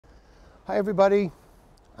Hi everybody,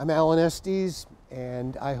 I'm Phil Estes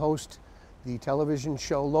and I host the television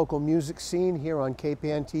show Local Music Scene here on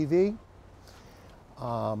KPN TV.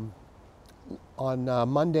 On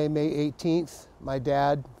Monday, May 18th, my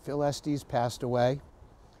dad, Phil Estes, passed away,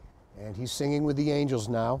 and he's singing with the angels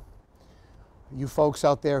now. You folks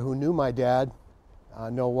out there who knew my dad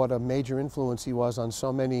know what a major influence he was on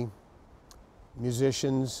so many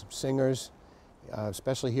musicians, singers,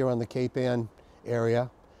 especially here on the KPN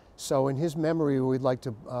area. So in his memory, we'd like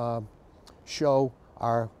to show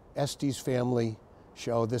our Estes family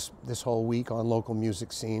show this whole week on Local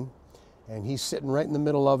Music Scene. And he's sitting right in the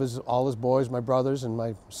middle of all his boys, my brothers and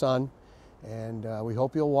my son. And we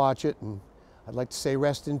hope you'll watch it. And I'd like to say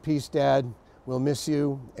rest in peace, Dad. We'll miss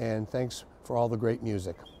you, and thanks for all the great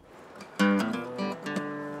music.